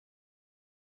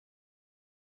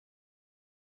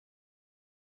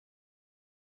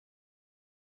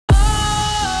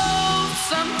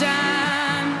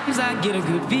get a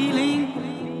good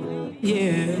feeling,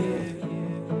 yeah.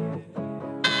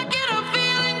 I get a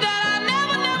feeling that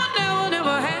I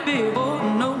never had before.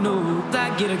 No, I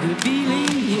get a good feeling,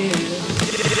 yeah.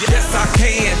 Yes, I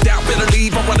can. Doubt, better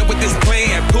leave. I'm running with this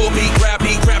plan. Pull me, grab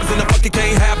me, crabs in the bucket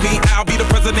can't have me. I'll be the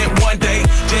president one day.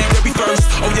 January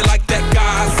 1st. Oh, you like that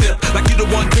gossip? Like you the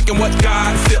one drinking what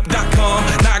gossip.com.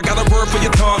 Now I got a word for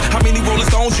your tongue. How many Rolling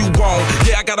Stones you want?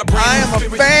 Yeah, I got a brand. I am a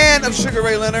fan of Sugar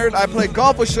Ray Leonard. I play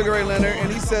golf with Sugar Ray Leonard,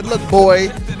 and he said, "Look,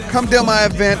 boy, come down my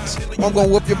event. I'm gonna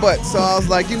whoop your butt." So I was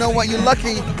like, you know what? You're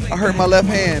lucky I hurt my left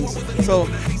hand. So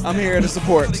I'm here to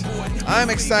support. I'm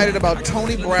excited about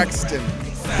Tony Braxton.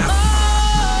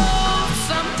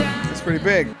 It's pretty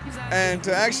big. And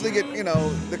to actually get, you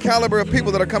know, the caliber of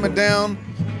people that are coming down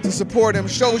to support him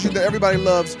shows you that everybody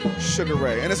loves Sugar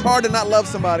Ray. And it's hard to not love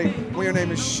somebody when your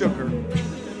name is Sugar.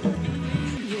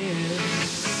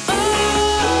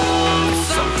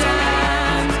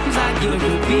 Sometimes I get a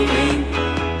good feeling,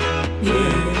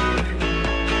 yeah.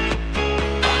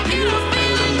 I get a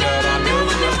feeling that I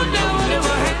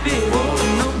never had before.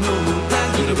 No, I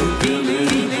get a good feeling.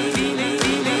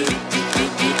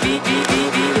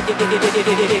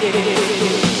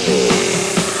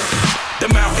 The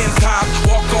mountaintop,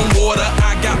 walk on water.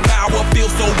 I got power, feel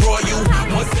so royal.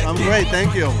 I'm great,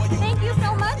 thank you. Thank you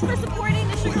so much for supporting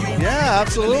the Sugar Ray. Yeah,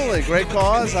 absolutely. Great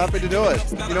cause. Happy to do it.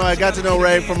 You know, I got to know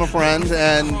Ray from a friend,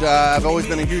 and I've always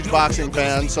been a huge boxing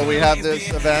fan. So we have this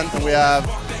event, and we have,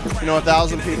 you know,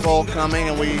 1,000 people coming,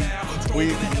 and we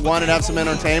wanted to have some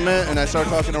entertainment. And I started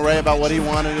talking to Ray about what he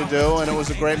wanted to do, and it was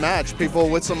a great match. People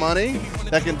with some money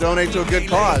that can donate to a good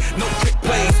cause. No trick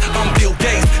plays. I'm Bill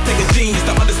Gates. Take a genius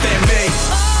to understand me.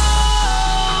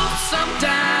 Oh,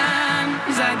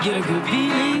 sometimes I get a good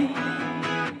feeling,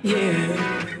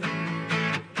 yeah.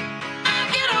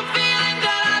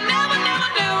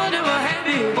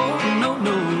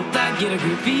 Get a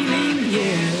good feeling,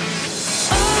 yeah.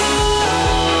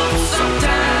 Oh,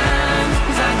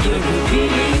 sometimes I get a good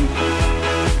feeling,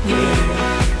 yeah.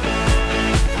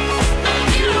 I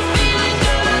get a feeling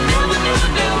that I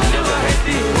never had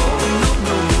before.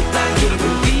 No, I get a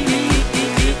good feeling.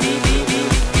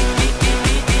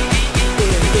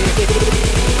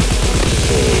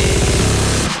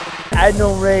 I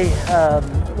know Ray,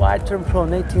 well, I turned pro in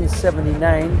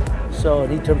 1979. So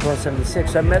he turned pro in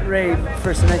 '76. I met Ray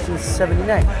first in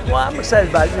 1979. Well, I'm excited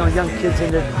about, you know, young kids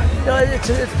into, you know, it's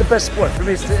the best sport for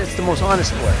me. It's the most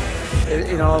honest sport.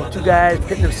 You know, two guys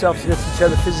pitting themselves against each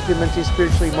other physically, mentally,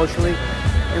 spiritually, emotionally,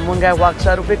 and one guy walks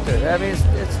out a victor. I mean,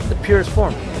 it's the purest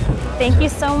form. Thank you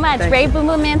so much, Thank Ray you. Boom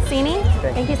Boom Mancini.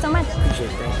 Thank you so much.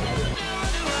 Appreciate it.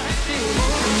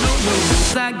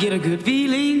 Thank you. I get a good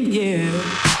feeling, yeah.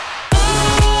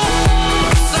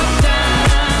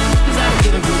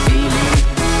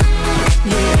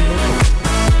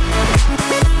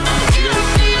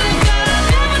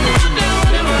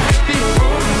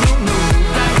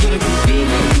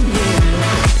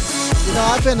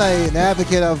 I've been an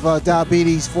advocate of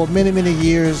diabetes for many, many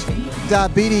years.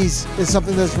 Diabetes is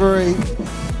something that's very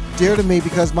dear to me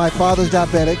because my father's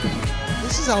diabetic.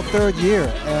 This is our third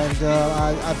year, and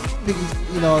I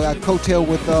coattail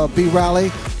with B.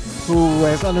 Riley, who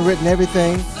has underwritten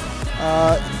everything.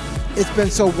 It's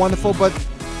been so wonderful, but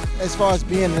as far as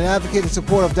being an advocate in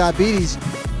support of diabetes,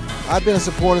 I've been a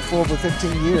supporter for over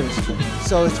 15 years.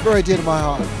 So it's very dear to my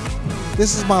heart.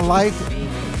 This is my life.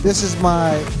 This was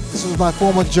my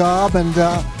former job, and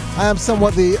I am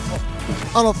somewhat the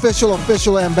unofficial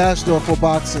official ambassador for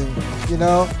boxing, you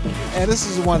know, and this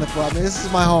is wonderful. I mean, this is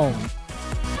my home.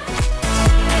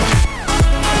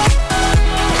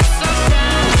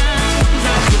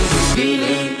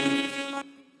 Feeling